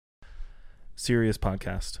Serious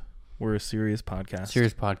podcast. We're a serious podcast.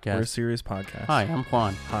 Serious podcast. We're a serious podcast. Hi, I'm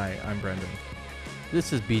Juan. Hi, I'm Brendan.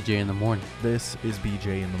 This is BJ in the morning. This is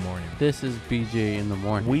BJ in the morning. This is BJ in the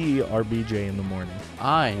morning. We are BJ in the morning.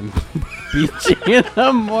 I am BJ in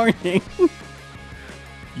the morning.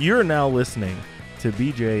 You're now listening to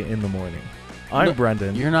BJ in the morning. I'm No,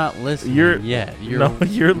 Brendan. You're not listening yet.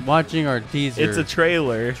 You're watching our teaser. It's a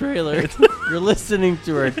trailer. You're listening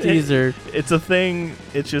to our teaser. It's a thing.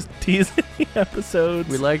 It's just teasing episodes.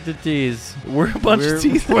 We like to tease. We're a bunch of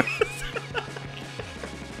teasers.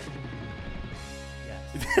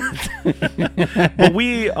 But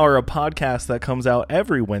we are a podcast that comes out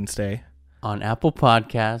every Wednesday. On Apple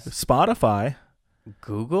Podcasts. Spotify.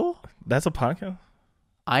 Google? That's a podcast?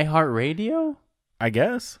 iHeartRadio? I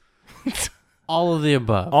guess. All of the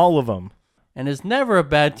above. All of them. And it's never a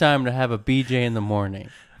bad time to have a BJ in the morning.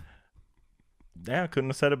 Yeah, I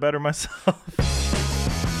couldn't have said it better myself.